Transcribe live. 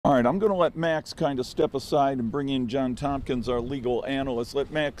right, I'm going to let Max kind of step aside and bring in John Tompkins, our legal analyst.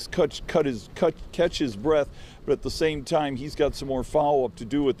 Let Max catch his breath, but at the same time, he's got some more follow-up to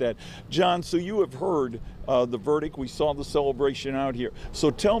do with that. John, so you have heard the verdict. We saw the celebration out here. So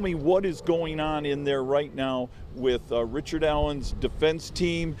tell me what is going on in there right now with Richard Allen's defense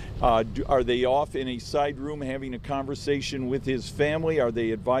team. Are they off in a side room having a conversation with his family? Are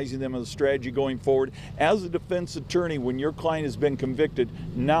they advising them of the strategy going forward? As a defense attorney, when your client has been convicted,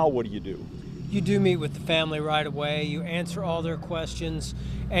 now what do? You do meet with the family right away. You answer all their questions,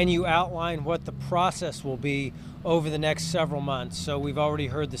 and you outline what the process will be over the next several months. So we've already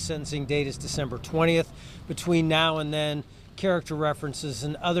heard the sentencing date is December 20th. Between now and then, character references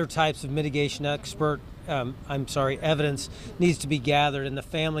and other types of mitigation evidence needs to be gathered, and the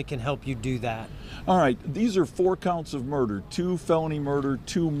family can help you do that. All right, these are 4 counts of murder, 2 felony murder,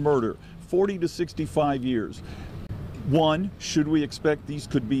 2 murder, 40 to 65 years. 1, should we expect these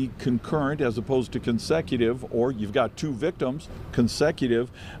could be concurrent as opposed to consecutive, or you've got 2 victims,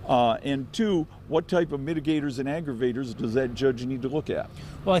 consecutive? And 2, what type of mitigators and aggravators does that judge need to look at?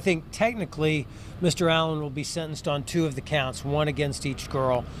 Well, I think technically Mr. Allen will be sentenced on 2 of the counts, 1 against each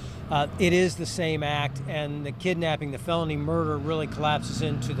girl. It is the same act, and the kidnapping, the felony murder, really collapses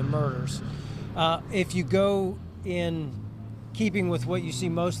into the murders. If you go in keeping with what you see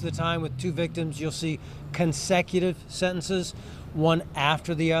most of the time with 2 victims, you'll see consecutive sentences, one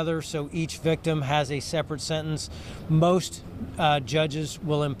after the other, so each victim has a separate sentence. Most judges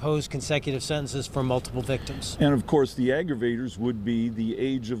will impose consecutive sentences for multiple victims. And of course, the aggravators would be the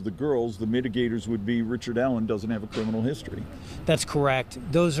age of the girls. The mitigators would be Richard Allen doesn't have a criminal history. That's correct.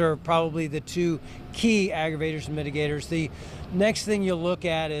 Those are probably the 2 key aggravators and mitigators. The next thing you'll look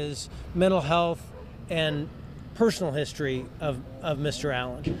at is mental health and personal history of Mr.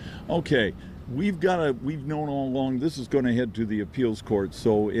 Allen. Okay, we've known all along this is going to head to the appeals court,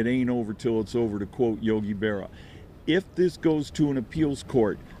 so it ain't over till it's over, to quote Yogi Berra. If this goes to an appeals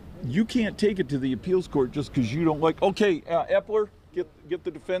court, you can't take it to the appeals court just because you don't like. Okay, Epler, get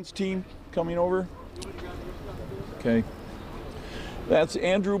the defense team coming over. Okay. That's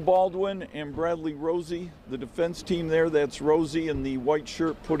Andrew Baldwin and Bradley Rosie, the defense team there. That's Rosie in the white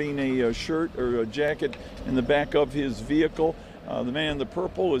shirt putting a shirt or a jacket in the back of his vehicle. The man in the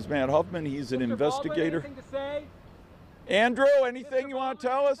purple is Matt Huffman. He's an investigator. Baldwin, anything to say? Andrew, anything you want to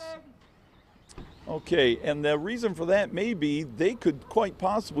tell us? Okay, and the reason for that may be they could quite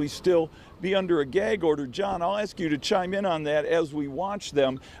possibly still be under a gag order. John, I'll ask you to chime in on that as we watch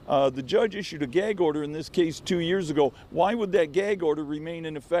them. The judge issued a gag order in this case 2 years ago. Why would that gag order remain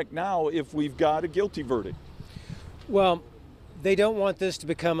in effect now if we've got a guilty verdict? Well, they don't want this to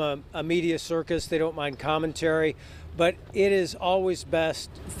become a media circus. They don't mind commentary, but it is always best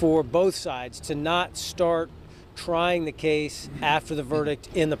for both sides to not start trying the case after the verdict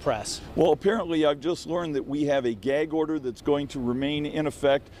in the press. Well, apparently I've just learned that we have a gag order that's going to remain in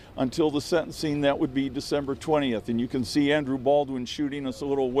effect until the sentencing. That would be December 20th. And you can see Andrew Baldwin shooting us a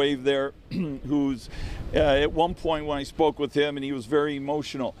little wave there, who's at one point when I spoke with him, and he was very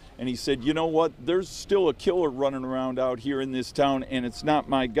emotional. And he said, you know what, there's still a killer running around out here in this town, and it's not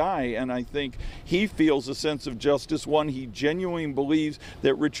my guy. And I think he feels a sense of justice. One, he genuinely believes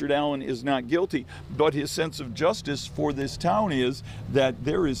that Richard Allen is not guilty, but his sense of justice for this town is that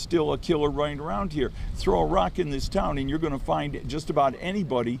there is still a killer running around here. Throw a rock in this town and you're going to find just about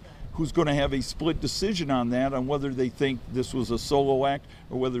anybody who's going to have a split decision on that, on whether they think this was a solo act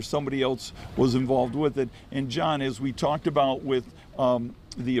or whether somebody else was involved with it. And John, as we talked about with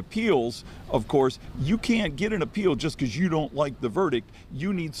the appeals, of course, you can't get an appeal just because you don't like the verdict.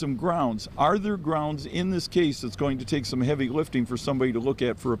 You need some grounds. Are there grounds in this case that's going to take some heavy lifting for somebody to look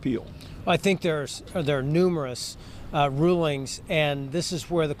at for appeal? I think there are numerous rulings, and this is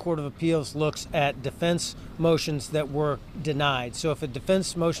where the Court of Appeals looks at defense motions that were denied. So if a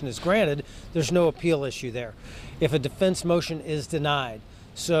defense motion is granted, there's no appeal issue there. If a defense motion is denied,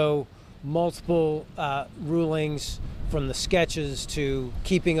 so multiple rulings from the sketches to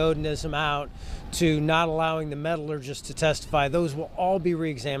keeping Odinism out to not allowing the metallurgist to testify, those will all be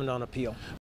re-examined on appeal.